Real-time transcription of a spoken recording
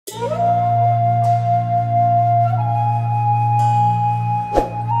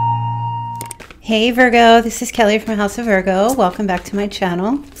Hey Virgo, this is Kelly from House of Virgo. Welcome back to my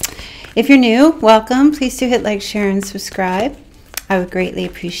channel. If you're new, welcome. Please do hit like, share, and subscribe. I would greatly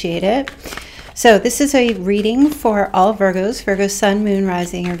appreciate it. So this is a reading for all Virgos, Virgo Sun, Moon,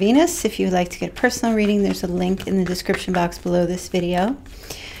 Rising, or Venus. If you would like to get a personal reading, there's a link in the description box below this video.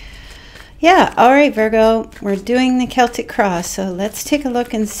 Yeah, all right, Virgo, we're doing the Celtic cross. So let's take a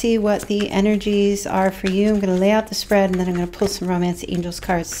look and see what the energies are for you. I'm going to lay out the spread, and then I'm going to pull some Romance Angels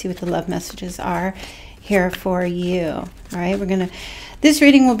cards to see what the love messages are here for you. All right, this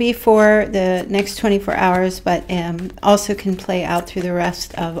reading will be for the next 24 hours, but also can play out through the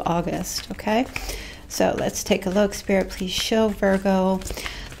rest of August, okay? So let's take a look. Spirit, please show Virgo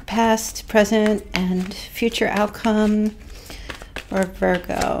past, present, and future outcome for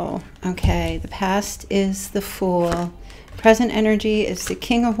Virgo. Okay, the past is the Fool. Present energy is the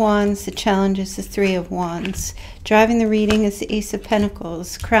King of Wands. The challenge is the Three of Wands. Driving the reading is the Ace of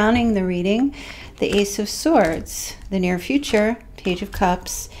Pentacles. Crowning the reading, the Ace of Swords. The near future, Page of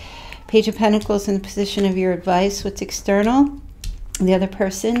Cups. Page of Pentacles in the position of your advice, what's external. The other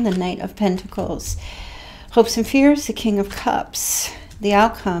person, the Knight of Pentacles. Hopes and fears, the King of Cups. The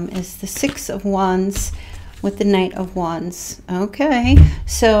outcome is the Six of Wands with the Knight of Wands. Okay,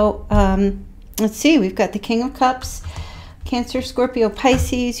 so let's see. We've got the King of Cups, Cancer, Scorpio,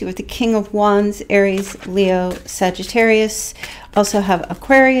 Pisces. You have the King of Wands, Aries, Leo, Sagittarius. Also have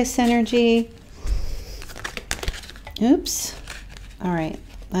Aquarius energy. Oops. All right,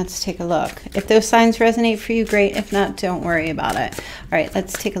 let's take a look. If those signs resonate for you, great. If not, don't worry about it. All right,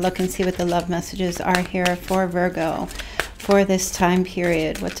 let's take a look and see what the love messages are here for Virgo for this time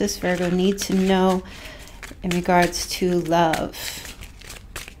period. What does Virgo need to know in regards to love?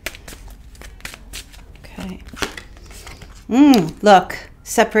 Okay. Look,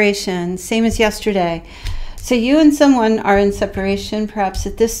 separation, same as yesterday. So you and someone are in separation, perhaps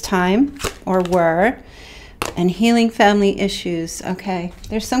at this time, or were, and healing family issues. Okay,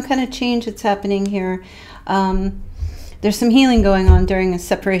 there's some kind of change that's happening here. There's some healing going on during a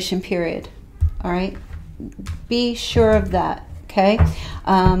separation period. All right, be sure of that. Okay.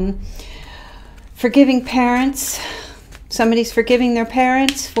 Forgiving parents. Somebody's forgiving their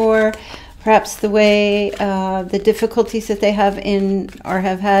parents for perhaps the way, the difficulties that they have in or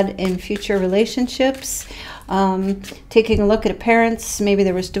have had in future relationships. Taking a look at a parent's, maybe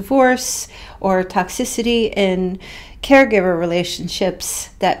there was divorce or toxicity in caregiver relationships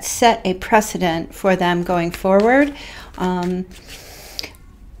that set a precedent for them going forward.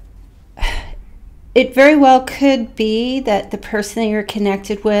 It very well could be that the person that you're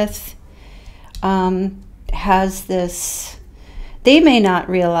connected with has this, they may not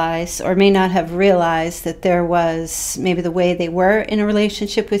realize or may not have realized that there was maybe the way they were in a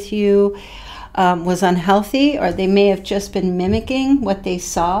relationship with you was unhealthy, or they may have just been mimicking what they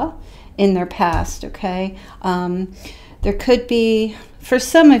saw in their past. Okay, there could be, for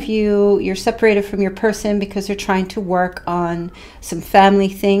some of you, you're separated from your person because they're trying to work on some family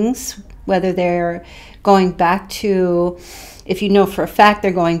things, whether they're going back to, if you know for a fact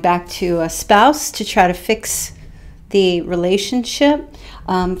they're going back to a spouse to try to fix the relationship.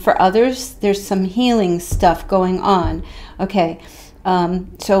 For others, there's some healing stuff going on. Okay,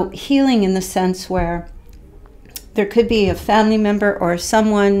 so healing in the sense where there could be a family member or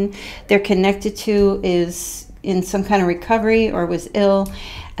someone they're connected to is in some kind of recovery or was ill,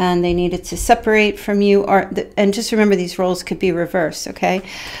 and they needed to separate from you, and just remember these roles could be reversed. Okay,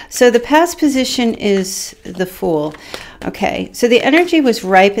 so the past position is the Fool. Okay, so the energy was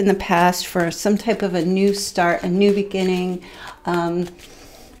ripe in the past for some type of a new start, a new beginning, a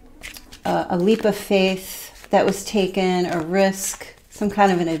leap of faith that was taken, a risk, some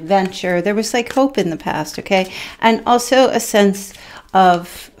kind of an adventure. There was like hope in the past. Okay, and also a sense of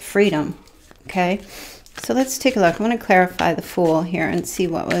freedom. Okay, so let's take a look. I want to clarify the Fool here and see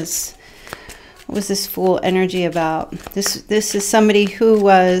what was this Fool energy about. This is somebody who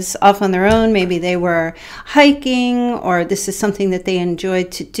was off on their own. Maybe they were hiking, or this is something that they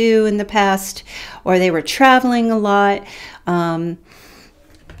enjoyed to do in the past, or they were traveling a lot.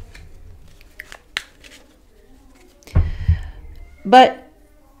 But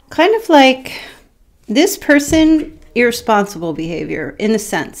kind of like this person, irresponsible behavior in a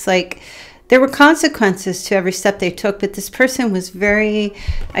sense, like there were consequences to every step they took, but this person was very,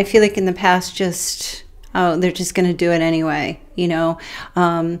 I feel like in the past, just, oh, they're just going to do it anyway, you know.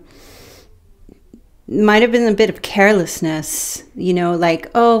 Might have been a bit of carelessness, you know, like,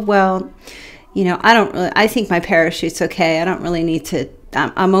 oh, well, you know, I think my parachute's okay. I don't really need to,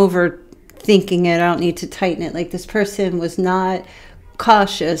 I'm overthinking it. I don't need to tighten it. Like this person was not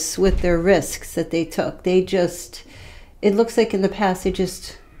cautious with their risks that they took. They just, it looks like in the past, they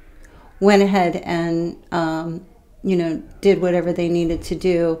just went ahead and, you know, did whatever they needed to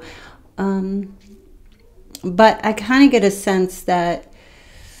do. But I kind of get a sense that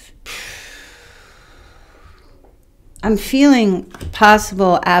I'm feeling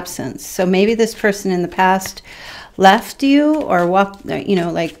possible absence. So maybe this person in the past left you or walked, you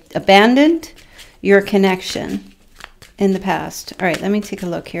know, like abandoned your connection in the past. All right, let me take a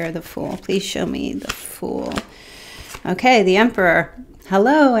look here. The Fool. Please show me the Fool. Okay, the Emperor.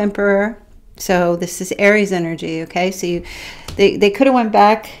 Hello, Emperor. So this is Aries energy, okay? So they could have went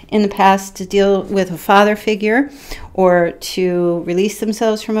back in the past to deal with a father figure or to release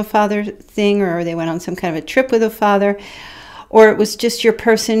themselves from a father thing, or they went on some kind of a trip with a father, or it was just your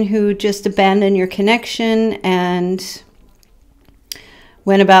person who just abandoned your connection and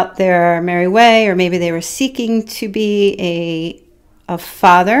went about their merry way, or maybe they were seeking to be a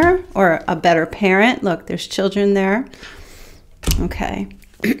father or a better parent. Look, there's children there. Okay.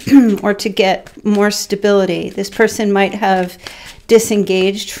 Or to get more stability. This person might have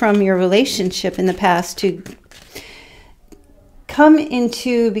disengaged from your relationship in the past to come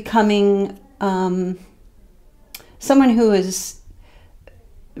into becoming someone who is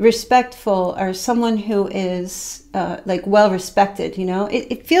respectful, or someone who is like well respected. You know,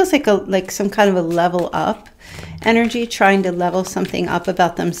 it feels like some kind of a level up energy, trying to level something up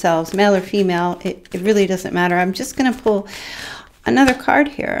about themselves, male or female. It really doesn't matter. I'm just going to pull another card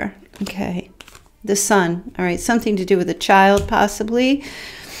here. Okay, the Sun. All right, something to do with a child possibly,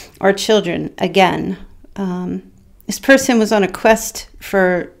 or children again. This person was on a quest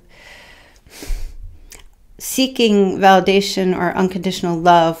for seeking validation or unconditional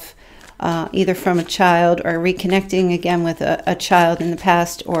love, either from a child or reconnecting again with a child in the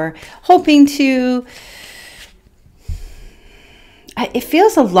past, or hoping to... It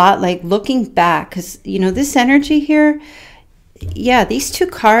feels a lot like looking back, because, you know, this energy here, yeah, these two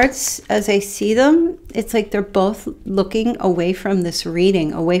cards, as I see them, it's like they're both looking away from this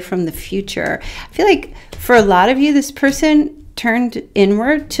reading, away from the future. I feel like for a lot of you, this person turned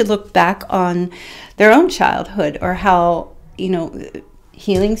inward to look back on their own childhood, or how, you know,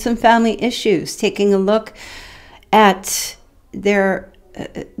 healing some family issues, taking a look at their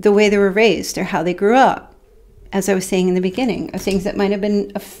the way they were raised or how they grew up. As I was saying in the beginning, of things that might have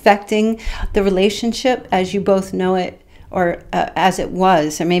been affecting the relationship as you both know it, or as it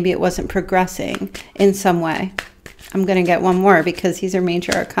was, or maybe it wasn't progressing in some way. I'm going to get one more because these are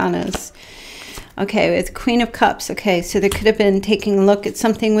major arcanas. Okay, it's Queen of Cups. Okay, so there could have been taking a look at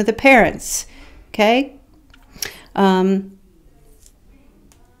something with the parents. Okay. Queen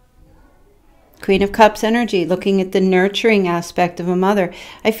of Cups energy, looking at the nurturing aspect of a mother.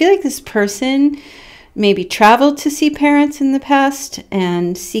 I feel like this person maybe traveled to see parents in the past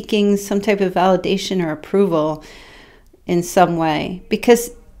and seeking some type of validation or approval in some way,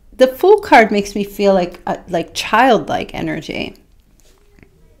 because the Fool card makes me feel like childlike energy,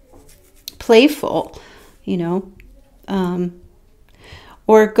 playful, you know,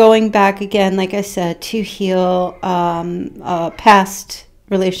 or going back again, like I said, to heal a past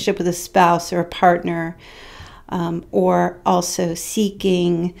relationship with a spouse or a partner, or also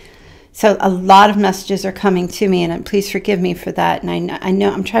seeking. So a lot of messages are coming to me, and please forgive me for that. And I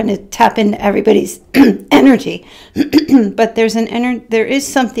know I'm trying to tap into everybody's energy, but there is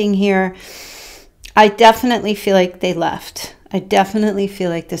something here. I definitely feel like they left. I definitely feel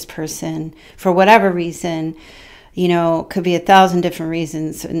like this person, for whatever reason, you know, could be 1,000 different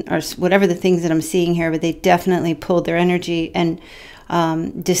reasons, or whatever the things that I'm seeing here, but they definitely pulled their energy and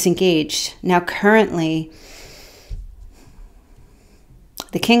disengaged. Now, currently,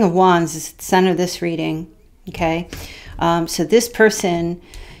 the King of Wands is at the center of this reading, okay? So this person,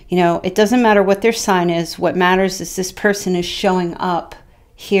 you know, it doesn't matter what their sign is. What matters is this person is showing up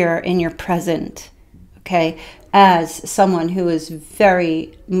here in your present, okay, as someone who is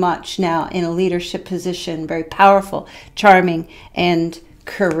very much now in a leadership position, very powerful, charming, and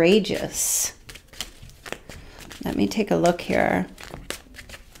courageous. Let me take a look here.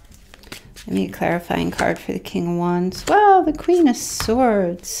 Give me a clarifying card for the King of Wands. Well, the Queen of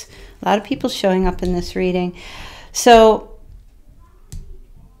Swords. A lot of people showing up in this reading. So,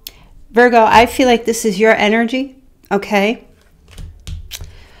 Virgo, I feel like this is your energy, okay?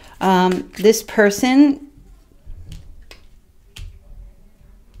 This person,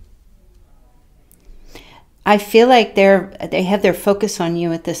 I feel like they have their focus on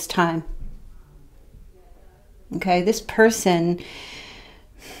you at this time. Okay, this person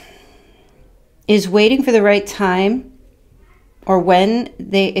is waiting for the right time, or when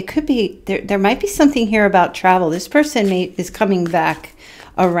it could be, there might be something here about travel. This person is coming back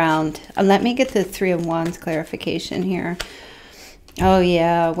around. Let me get the Three of Wands clarification here. Oh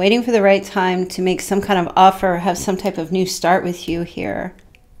yeah, waiting for the right time to make some kind of offer, have some type of new start with you here.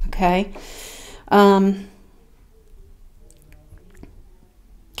 Okay.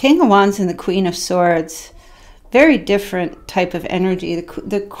 King of Wands and the Queen of Swords, very different type of energy.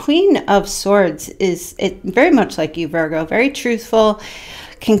 The Queen of Swords is very much like you, Virgo, very truthful,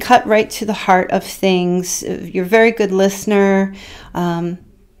 can cut right to the heart of things. You're a very good listener.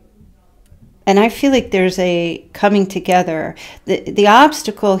 And I feel like there's a coming together. The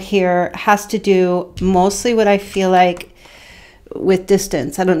obstacle here has to do mostly what I feel like with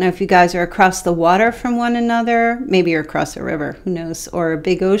distance. I don't know if you guys are across the water from one another. Maybe you're across a river, who knows, or a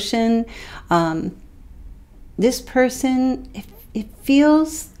big ocean. This person, it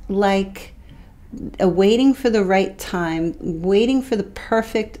feels like waiting for the right time, waiting for the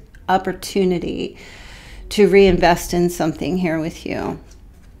perfect opportunity to reinvest in something here with you.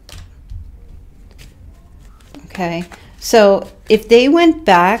 Okay, so if they went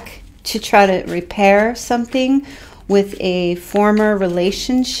back to try to repair something with a former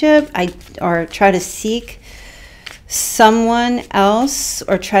relationship, or try to seek someone else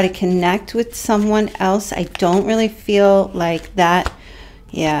or try to connect with someone else, I don't really feel like that.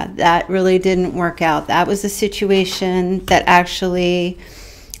 Yeah, that really didn't work out. That was a situation that actually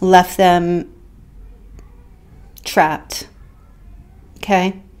left them trapped.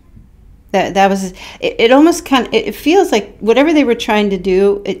 Okay. That was, it almost kind of, it feels like whatever they were trying to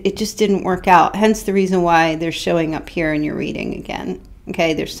do, it just didn't work out. Hence the reason why they're showing up here in your reading again.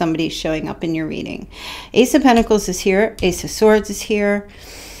 Okay, there's somebody showing up in your reading. Ace of Pentacles is here. Ace of Swords is here.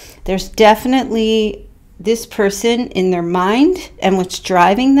 There's definitely this person in their mind and what's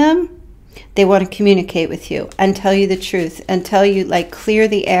driving them. They want to communicate with you and tell you the truth and tell you, like, clear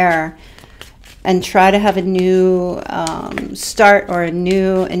the air and try to have a new start or a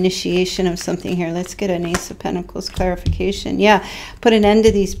new initiation of something here. Let's get an Ace of Pentacles clarification. Yeah, put an end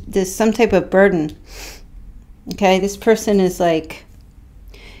to this some type of burden. Okay, this person is like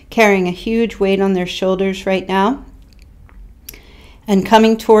carrying a huge weight on their shoulders right now and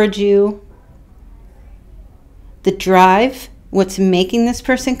coming towards you. The drive, what's making this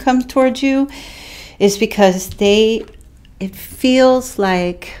person come towards you, is because it feels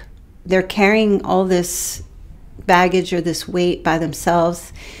like they're carrying all this baggage or this weight by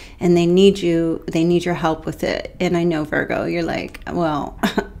themselves, and they need your help with it. And I know, Virgo, you're like, well,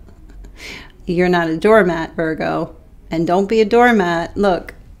 you're not a doormat, Virgo, and don't be a doormat.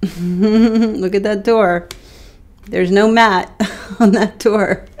 Look, look at that door. There's no mat on that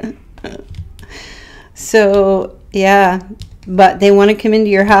door. So yeah, but they want to come into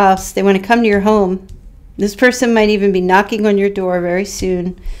your house. They want to come to your home. This person might even be knocking on your door very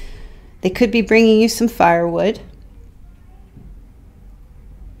soon. They could be bringing you some firewood.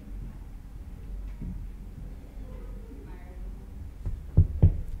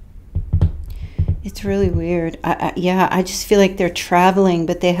 It's really weird. Yeah, I just feel like they're traveling,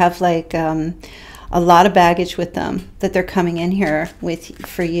 but they have like a lot of baggage with them that they're coming in here with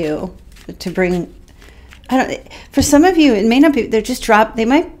for you to bring. For some of you, it may not be, they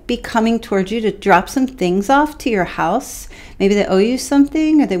might be coming towards you to drop some things off to your house. Maybe they owe you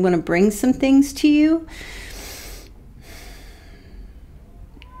something, or they want to bring some things to you.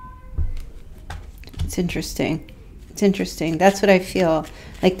 It's interesting. It's interesting. That's what I feel.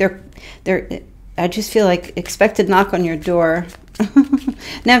 Like I just feel like expected knock on your door.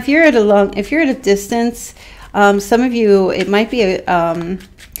 Now, if you're at a distance, some of you, it might be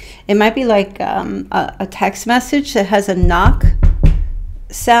like a text message that has a knock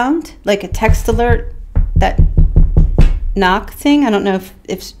sound, like a text alert, that knock thing. I don't know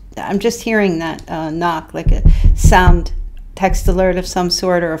if I'm just hearing that knock, like a sound text alert of some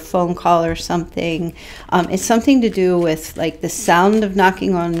sort, or a phone call or something. It's something to do with like the sound of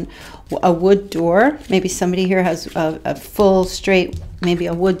knocking on a wood door. Maybe somebody here has a full straight, maybe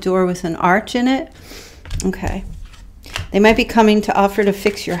a wood door with an arch in it. Okay. They might be coming to offer to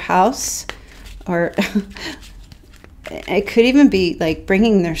fix your house, or it could even be like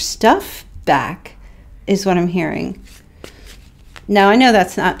bringing their stuff back is what I'm hearing. Now, I know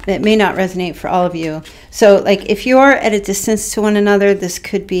it may not resonate for all of you. So like if you're at a distance to one another, this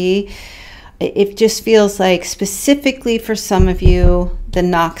could be, it just feels like specifically for some of you, the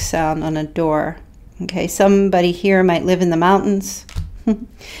knock sound on a door. Okay, somebody here might live in the mountains.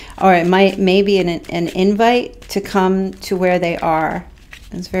 Or it may be an invite to come to where they are.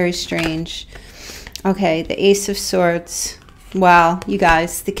 It's very strange. Okay, the Ace of Swords. Wow, you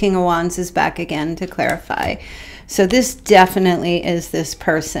guys, the King of Wands is back again to clarify. So this definitely is this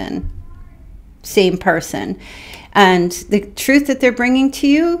person. Same person. And the truth that they're bringing to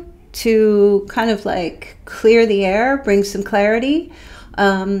you to kind of like clear the air, bring some clarity,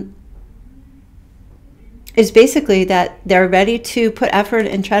 is basically that they're ready to put effort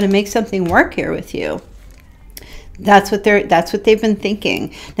and try to make something work here with you. That's what they've been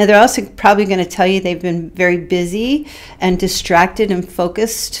thinking. Now they're also probably going to tell you they've been very busy and distracted and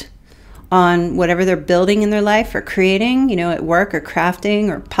focused on whatever they're building in their life or creating, you know, at work or crafting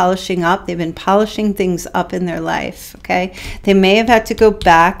or polishing up. They've been polishing things up in their life, okay? They may have had to go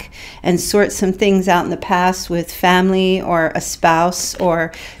back and sort some things out in the past with family or a spouse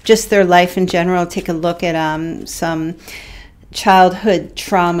or just their life in general. Take a look at some childhood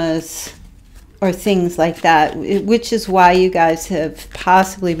traumas or things like that, which is why you guys have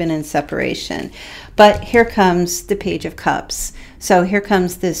possibly been in separation. But here comes the Page of Cups. So here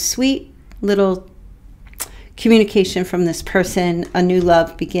comes this sweet little communication from this person, a new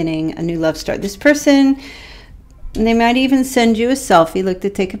love beginning, a new love start. This person, they might even send you a selfie, look to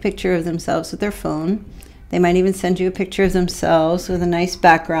take a picture of themselves with their phone. They might even send you a picture of themselves with a nice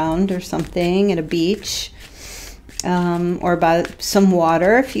background or something at a beach, or by some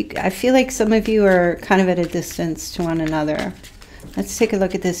water. I feel like some of you are kind of at a distance to one another. Let's take a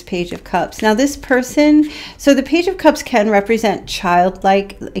look at this Page of Cups. Now this person, so the Page of Cups can represent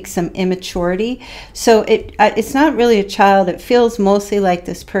childlike, like some immaturity. So it's not really a child. It feels mostly like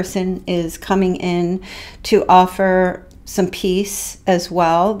this person is coming in to offer some peace as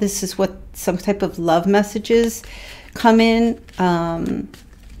well. This is what some type of love messages come in.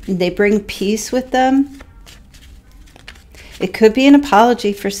 They bring peace with them. It could be an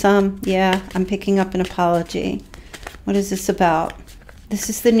apology for some. Yeah, I'm picking up an apology. What is this about? This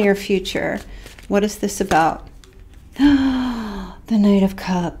is the near future. What is this about? The Knight of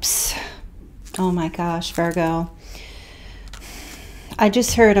Cups. Oh my gosh, Virgo. I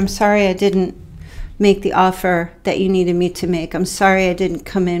just heard, I'm sorry I didn't make the offer that you needed me to make. I'm sorry I didn't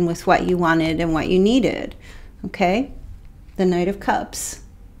come in with what you wanted and what you needed. Okay? The Knight of Cups.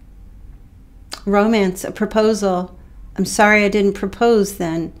 Romance, a proposal. I'm sorry I didn't propose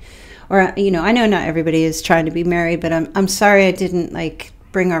then. Or, you know, I know not everybody is trying to be married, but I'm sorry I didn't, like,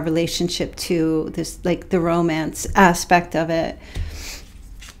 bring our relationship to this, like, the romance aspect of it.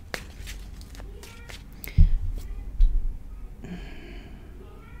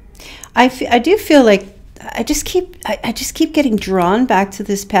 I do feel like I just keep getting drawn back to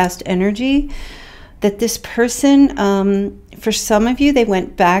this past energy, that this person, for some of you, they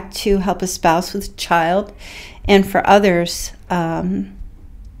went back to help a spouse with a child, and for others,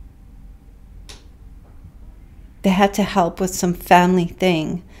 they had to help with some family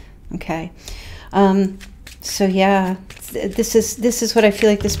thing. Okay. So yeah, this is what I feel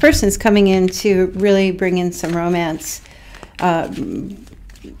like this person is coming in to really bring in some romance. I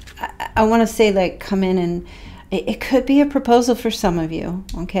want to say, like, come in, and it could be a proposal for some of you.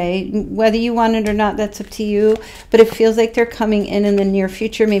 Okay. Whether you want it or not, that's up to you. But it feels like they're coming in the near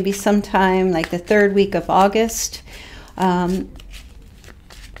future, maybe sometime like the 3rd week of August.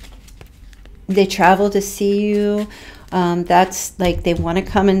 They travel to see you. That's like they want to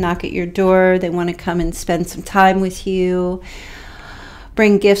come and knock at your door. They want to come and spend some time with you.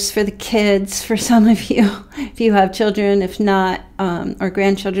 Bring gifts for the kids for some of you, if you have children. If not, or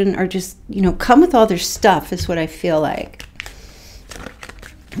grandchildren, or just, you know, come with all their stuff is what I feel like.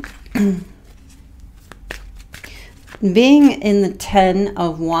 Being in the 10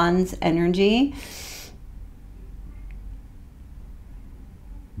 of Wands energy,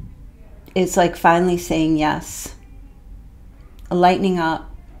 it's like finally saying yes, lightening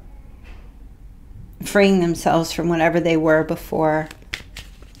up, freeing themselves from whatever they were before.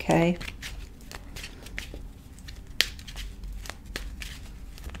 Okay.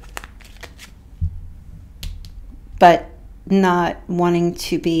 But not wanting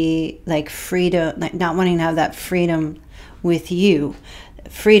to be like freedom, like not wanting to have that freedom with you,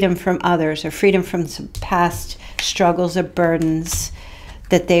 freedom from others, or freedom from some past struggles or burdens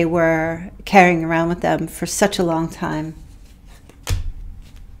that they were carrying around with them for such a long time.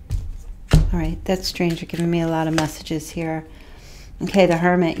 All right, that's strange. You're giving me a lot of messages here. Okay, the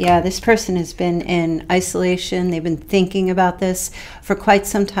Hermit. Yeah, this person has been in isolation. They've been thinking about this for quite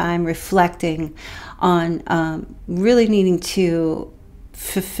some time, reflecting on really needing to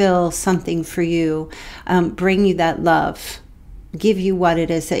fulfill something for you, bring you that love, give you what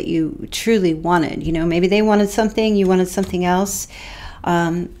it is that you truly wanted. You know, maybe they wanted something, you wanted something else,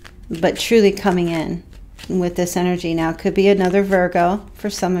 but truly coming in with this energy. Now, it could be another Virgo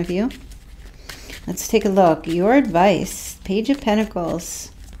for some of you. Let's take a look. Your advice. Page of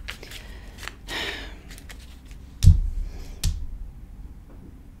Pentacles.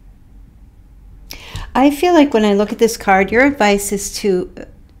 I feel like when I look at this card, your advice is to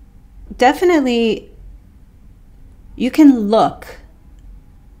definitely, you can look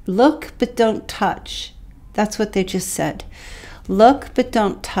but don't touch. That's what they just said. Look but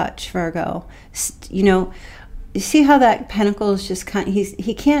don't touch, Virgo. You know, you see how that pentacle is just kind of,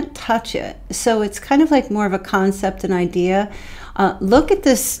 he can't touch it, so it's kind of like more of a concept, an idea. Look at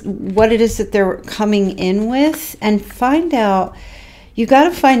this, what it is that they're coming in with, and find out. You got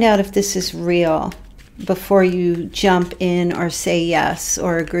to find out if this is real before you jump in or say yes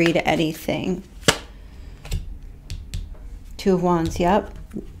or agree to anything. Two of Wands, yep.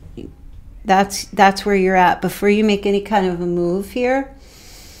 That's where you're at. Before you make any kind of a move here,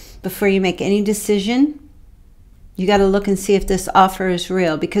 before you make any decision, you got to look and see if this offer is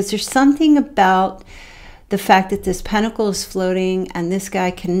real, because there's something about the fact that this pentacle is floating and this guy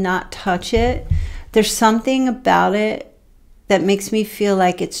cannot touch it. There's something about it that makes me feel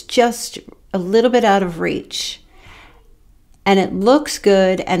like it's just a little bit out of reach. And it looks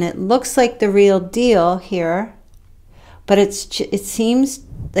good and it looks like the real deal here, but it seems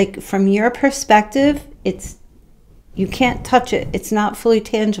like from your perspective, you can't touch it. It's not fully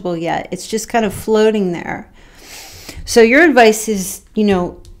tangible yet. It's just kind of floating there. So your advice is, you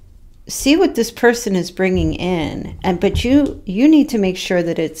know, see what this person is bringing in, but you need to make sure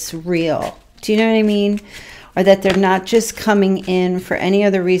that it's real. Do you know what I mean? Or that they're not just coming in for any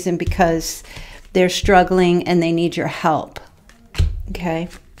other reason because they're struggling and they need your help. Okay?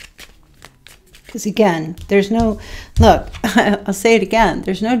 Because again, there's no, look, I'll say it again,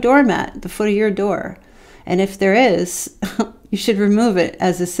 there's no doormat at the foot of your door. And if there is, you should remove it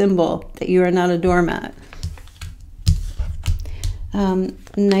as a symbol that you are not a doormat.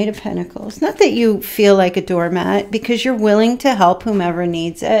 Knight of Pentacles. Not that you feel like a doormat, because you're willing to help whomever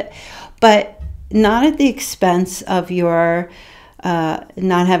needs it, but not at the expense of your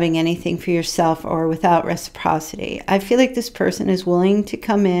not having anything for yourself or without reciprocity. I feel like this person is willing to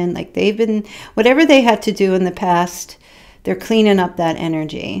come in, like they've been, whatever they had to do in the past, they're cleaning up that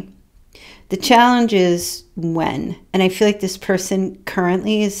energy. The challenge is when. And I feel like this person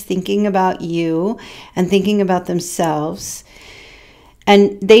currently is thinking about you and thinking about themselves.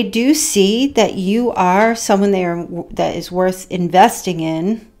 And they do see that you are someone that is worth investing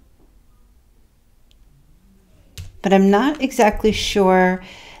in. But I'm not exactly sure.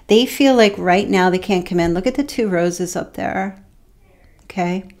 They feel like right now they can't come in. Look at the two roses up there.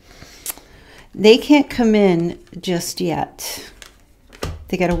 Okay. They can't come in just yet.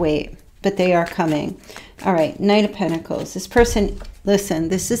 They got to wait. But they are coming. All right. Knight of Pentacles. This person, listen,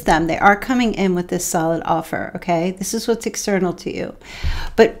 this is them. They are coming in with this solid offer. Okay. This is what's external to you.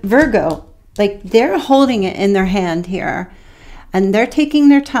 But Virgo, like they're holding it in their hand here. And they're taking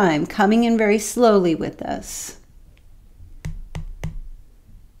their time, coming in very slowly with this.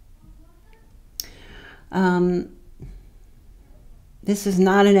 This is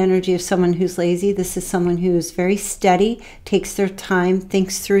not an energy of someone who's lazy. This is someone who's very steady, takes their time,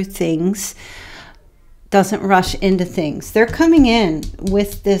 thinks through things, doesn't rush into things. They're coming in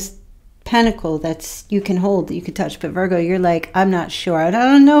with this pentacle that's you can hold, that you can touch. But Virgo, you're like, I'm not sure. I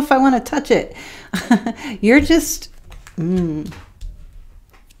don't know if I want to touch it. You're just, you're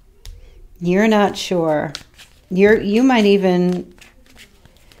not sure. You might even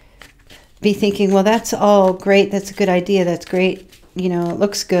be thinking, well, that's all great. That's a good idea. That's great. You know, it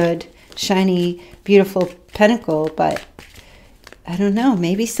looks good, shiny, beautiful pentacle, but I don't know.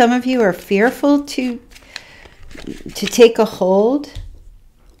 Maybe some of you are fearful to take a hold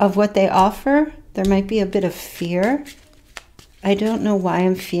of what they offer. There might be a bit of fear. I don't know why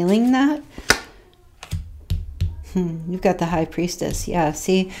I'm feeling that. You've got the High Priestess. Yeah,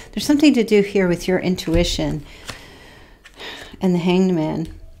 see, there's something to do here with your intuition and the Hanged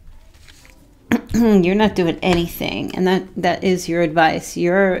Man. You're not doing anything, and that is your advice.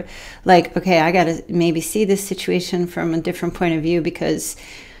 You're like, okay, I got to maybe see this situation from a different point of view, because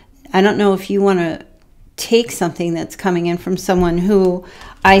I don't know if you want to take something that's coming in from someone who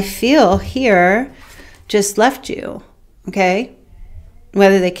I feel here just left you, okay?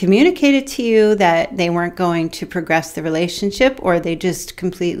 Whether they communicated to you that they weren't going to progress the relationship, or they just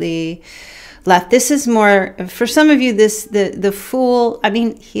completely left. This is more for some of you, the Fool, I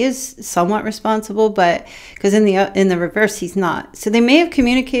mean, he is somewhat responsible, but because in the reverse he's not. So they may have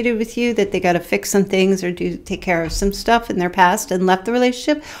communicated with you that they got to fix some things or take care of some stuff in their past and left the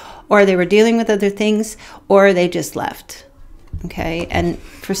relationship, or they were dealing with other things, or they just left. Okay? And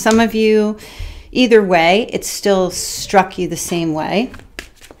for some of you, either way, it still struck you the same way.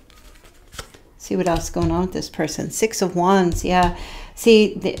 See what else is going on with this person. Six of Wands, yeah.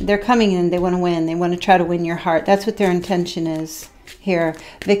 See, they're coming in, they want to win. They want to try to win your heart. That's what their intention is here.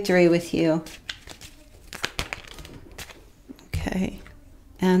 Victory with you. Okay.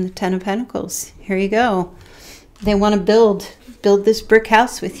 and the Ten of Pentacles. Here you go. They want to build this brick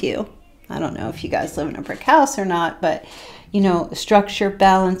house with you. I don't know if you guys live in a brick house or not, but, you know, structure,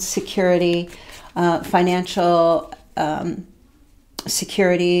 balance, security, financial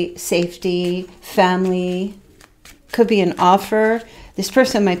security, safety, family. Could be an offer. This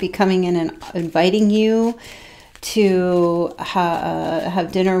person might be coming in and inviting you to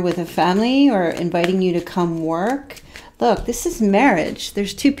have dinner with a family, or inviting you to come work. Look, this is marriage.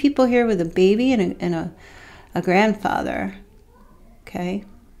 There's two people here with a baby and a grandfather. Okay,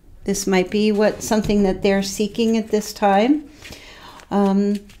 this might be something that they're seeking at this time.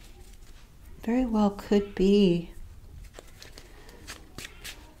 Very well could be.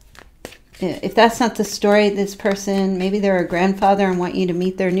 If that's not the story, this person, maybe they're a grandfather and want you to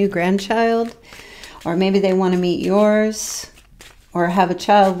meet their new grandchild, or maybe they want to meet yours, or have a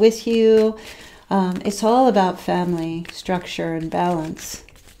child with you. It's all about family, structure, and balance.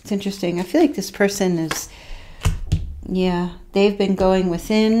 It's interesting. I feel like this person is, yeah, they've been going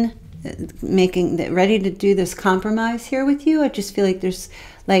within, ready to do this compromise here with you. I just feel like there's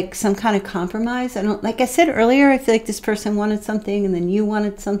like some kind of compromise. Like I said earlier, I feel like this person wanted something and then you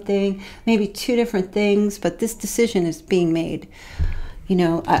wanted something, maybe two different things, but this decision is being made. You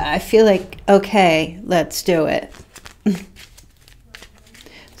know, I feel like, okay, let's do it.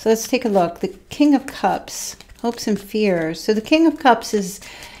 So let's take a look. The King of Cups, hopes and fears. So the King of Cups is,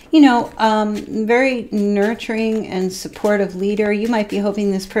 you know, very nurturing and supportive leader. You might be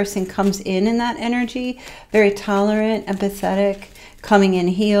hoping this person comes in that energy, very tolerant, empathetic, coming in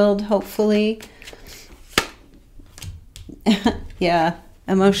healed, hopefully. Yeah,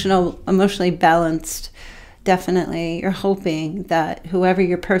 emotionally balanced, definitely. You're hoping that whoever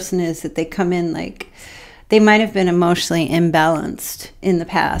your person is, that they come in like, they might have been emotionally imbalanced in the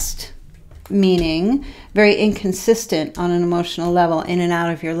past, meaning very inconsistent on an emotional level, in and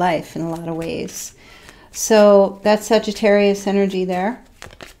out of your life in a lot of ways. So that's Sagittarius energy there.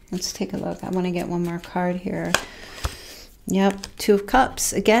 Let's take a look. I want to get one more card here. Yep, Two of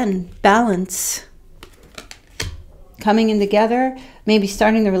Cups. Again, balance. Coming in together, maybe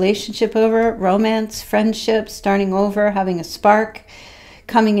starting the relationship over, romance, friendship, starting over, having a spark,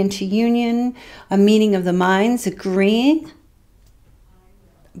 coming into union, a meeting of the minds, agreeing,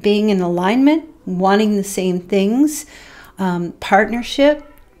 being in alignment, wanting the same things, partnership,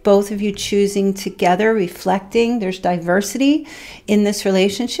 both of you choosing together, reflecting. There's diversity in this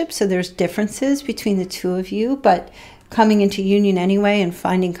relationship, so there's differences between the two of you, but coming into union anyway and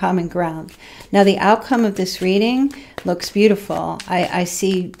finding common ground. Now, the outcome of this reading looks beautiful. I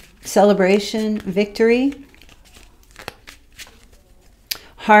see celebration, victory,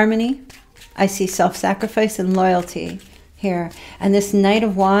 harmony. I see self-sacrifice and loyalty here. And this Knight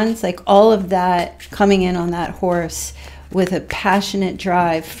of Wands, like all of that coming in on that horse with a passionate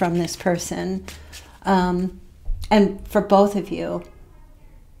drive from this person. And for both of you,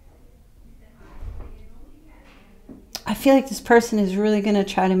 I feel like this person is really going to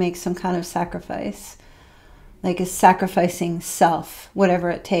try to make some kind of sacrifice, like is sacrificing self, whatever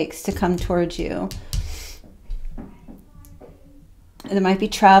it takes to come towards you. There might be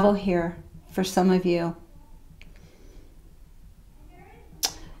travel here for some of you.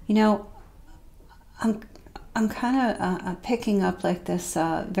 You know, I'm kind of picking up like this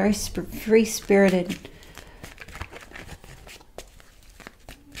very free-spirited.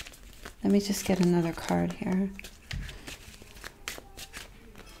 Let me just get another card here.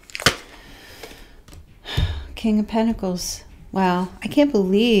 King of Pentacles. Wow, I can't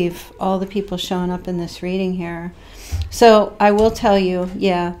believe all the people showing up in this reading here. So I will tell you,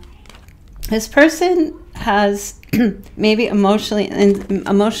 yeah, this person has maybe emotional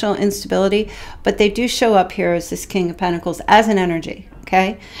instability, but they do show up here as this King of Pentacles as an energy,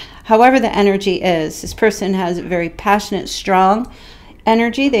 okay? However the energy is, this person has a very passionate, strong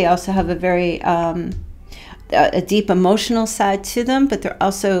energy. They also have a very a deep emotional side to them, but they're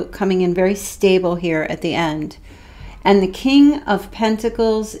also coming in very stable here at the end. And the King of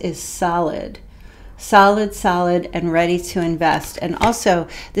Pentacles is solid, solid, and ready to invest. And also,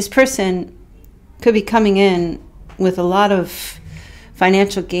 this person could be coming in with a lot of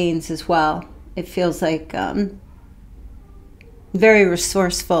financial gains as well. It feels like very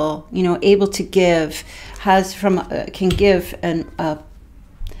resourceful, you know, able to give, can give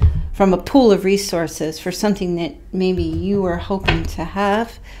from a pool of resources for something that maybe you were hoping to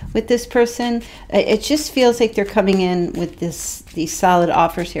have with this person. It just feels like they're coming in with these solid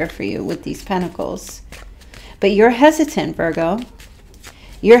offers here for you with these pentacles. But you're hesitant, Virgo.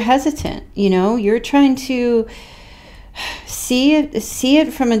 You're hesitant, you know, you're trying to see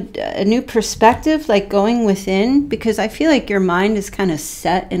it from a new perspective, like going within, because I feel like your mind is kind of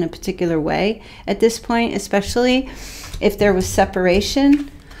set in a particular way at this point, especially if there was separation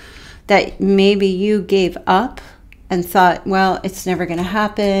that maybe you gave up and thought, well, it's never going to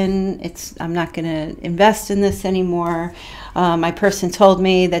happen. I'm not going to invest in this anymore. My person told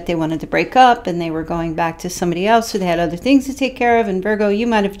me that they wanted to break up and they were going back to somebody else, so they had other things to take care of. And Virgo, you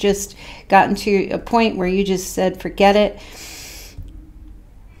might have just gotten to a point where you just said, forget it.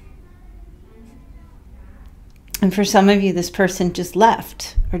 And for some of you, this person just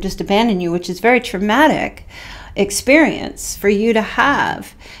left or just abandoned you, which is very traumatic experience for you to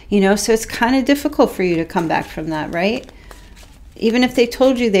have, so it's kind of difficult for you to come back from that, right? Even if they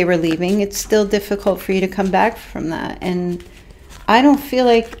told you they were leaving, it's still difficult for you to come back from that. And I feel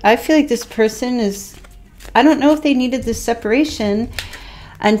like this person is, I don't know if they needed this separation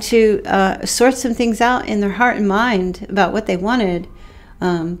and to sort some things out in their heart and mind about what they wanted,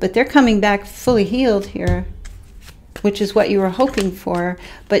 but they're coming back fully healed here, which is what you were hoping for.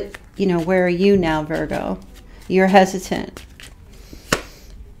 But where are you now, Virgo? You're hesitant.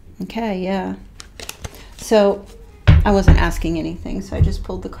 Okay, yeah. So I wasn't asking anything, so I just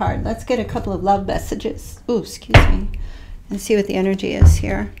pulled the card. Let's get a couple of love messages. Oh, excuse me. And see what the energy is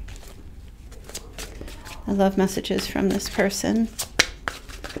here. I love messages from this person.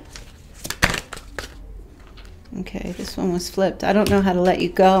 Okay, this one was flipped. I don't know how to let you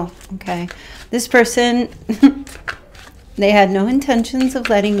go. Okay. This person, they had no intentions of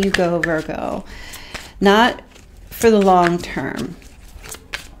letting you go, Virgo. Not for the long term.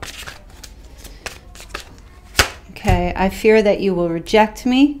 Okay, I fear that you will reject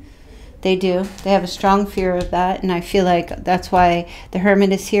me. They do. They have a strong fear of that, and I feel like that's why the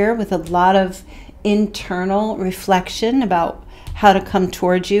Hermit is here with a lot of internal reflection about how to come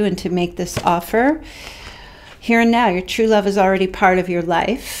towards you and to make this offer. Here and now, your true love is already part of your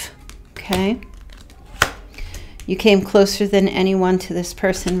life. Okay? You came closer than anyone to this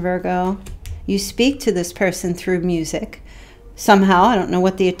person, Virgo. You speak to this person through music. Somehow, I don't know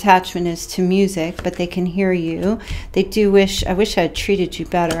what the attachment is to music, but they can hear you. They do wish, I wish I had treated you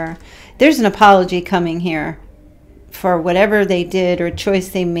better. There's an apology coming here for whatever they did or choice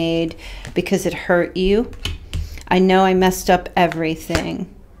they made because it hurt you. I know I messed up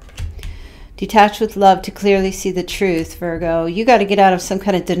everything. Detach with love to clearly see the truth, Virgo. You got to get out of some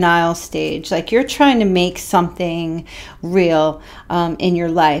kind of denial stage. Like you're trying to make something real in your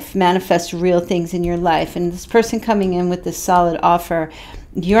life, manifest real things in your life. And this person coming in with this solid offer,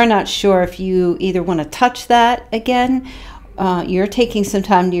 you're not sure if you either want to touch that again. You're taking some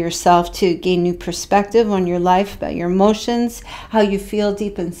time to yourself to gain new perspective on your life, about your emotions, how you feel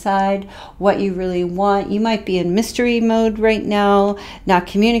deep inside, what you really want. You might be in mystery mode right now, not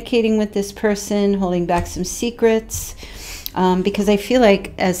communicating with this person, holding back some secrets, because I feel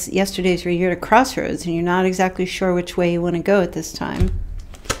like as yesterday's were, you're at a crossroads and you're not exactly sure which way you want to go at this time.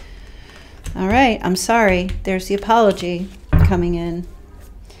 All right, I'm sorry. There's the apology coming in.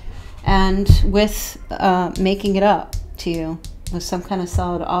 And with making it up to you with some kind of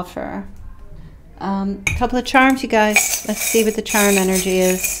solid offer. A couple of charms, you guys. Let's see what the charm energy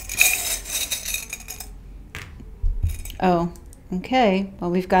is. Oh, okay.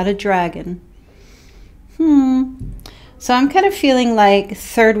 Well, we've got a dragon. So I'm kind of feeling like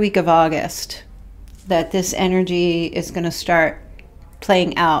third week of August that this energy is going to start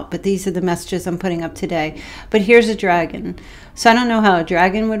playing out, but these are the messages I'm putting up today. But here's a dragon. So I don't know how a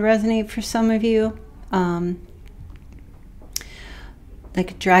dragon would resonate for some of you.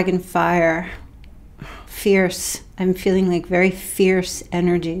 Like a dragon fire, fierce. I'm feeling like very fierce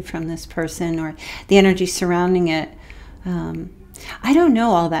energy from this person, or the energy surrounding it. I don't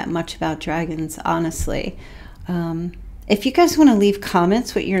know all that much about dragons, honestly. If you guys want to leave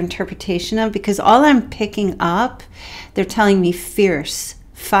comments what your interpretation of, because all I'm picking up, they're telling me fierce,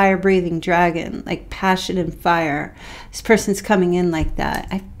 fire-breathing dragon, like passion and fire. This person's coming in like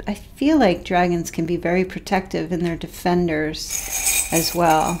that. I feel like dragons can be very protective and they're defenders as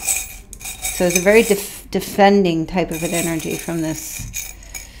well. So it's a very defending type of an energy from this.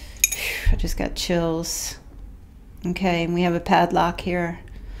 I just got chills. Okay, and we have a padlock here.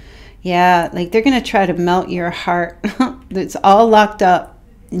 Yeah, like they're going to try to melt your heart. It's all locked up.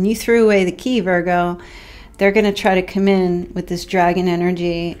 And you threw away the key, Virgo. They're going to try to come in with this dragon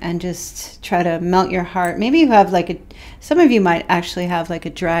energy and just try to melt your heart. Maybe you have like a, some of you might actually have like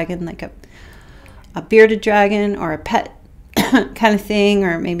a dragon, like a bearded dragon or a pet kind of thing,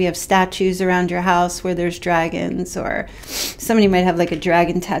 or maybe you have statues around your house where there's dragons, or somebody might have like a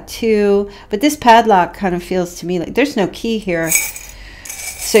dragon tattoo. But this padlock kind of feels to me like there's no key here.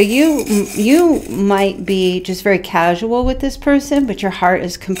 So you might be just very casual with this person, but your heart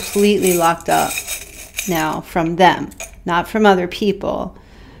is completely locked up now from them, not from other people,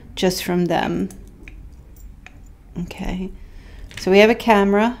 just from them. Okay. So we have a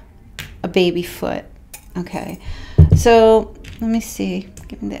camera, a baby foot. Okay. So let me see.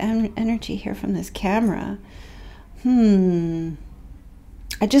 Give me the energy here from this camera. I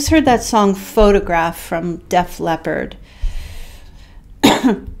just heard that song Photograph from Def Leppard.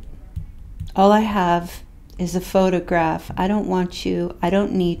 All I have is a photograph. I don't want you. I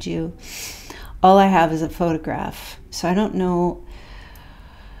don't need you. All I have is a photograph. So I don't know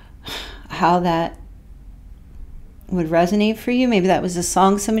how that would resonate for you. Maybe that was a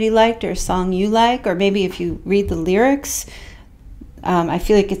song somebody liked or a song you like, or maybe if you read the lyrics, I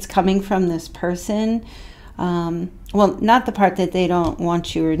feel like it's coming from this person. Well, not the part that they don't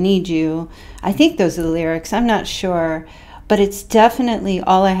want you or need you. I think those are the lyrics. I'm not sure. But it's definitely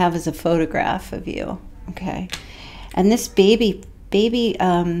all I have is a photograph of you. Okay. And this baby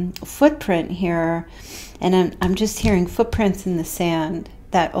footprint here, and I'm just hearing footprints in the sand,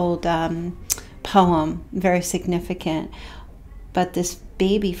 that old poem, very significant. But this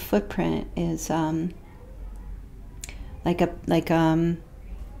baby footprint is like on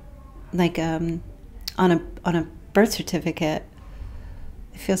a birth certificate.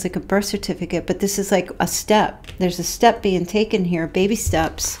 It feels like a birth certificate, but this is like a step. There's a step being taken here, baby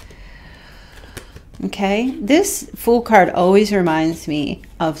steps. Okay, this Fool card always reminds me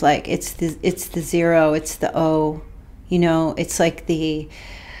of, like, it's the 0, it's the O, you know, it's like the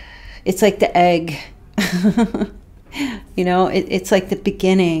egg. You know, it's like the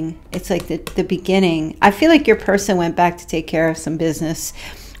beginning. It's like the beginning. I feel like your person went back to take care of some business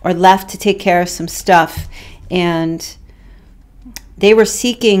or left to take care of some stuff, and they were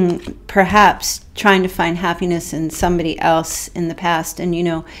seeking, perhaps trying to find happiness in somebody else in the past. And, you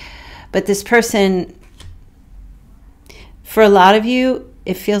know, but this person, for a lot of you,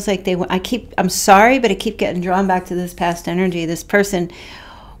 it feels like I'm sorry, but I keep getting drawn back to this past energy. This person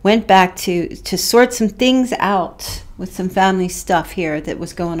went back to sort some things out with some family stuff here that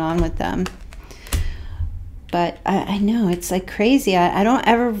was going on with them. But I know it's like crazy. I don't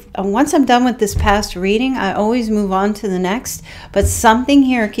ever, once I'm done with this past reading, I always move on to the next. But something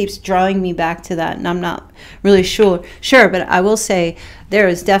here keeps drawing me back to that. And I'm not really sure. But I will say there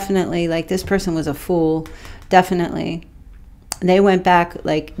is definitely, like, this person was a fool. Definitely. They went back,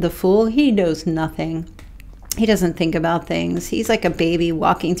 like, the fool, he knows nothing. He doesn't think about things. He's like a baby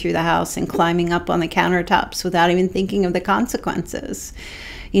walking through the house and climbing up on the countertops without even thinking of the consequences.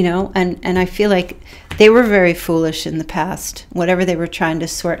 You know, and I feel like they were very foolish in the past, whatever they were trying to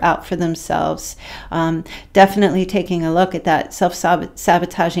sort out for themselves. Definitely taking a look at that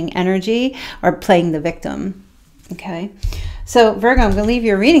self-sabotaging energy or playing the victim. Okay. So Virgo, I'm going to leave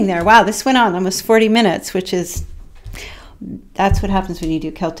your reading there. Wow, this went on almost 40 minutes, which is, that's what happens when you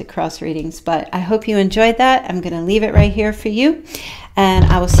do Celtic cross readings. But I hope you enjoyed that. I'm going to leave it right here for you. And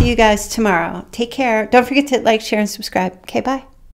I will see you guys tomorrow. Take care. Don't forget to like, share, and subscribe. Okay, bye.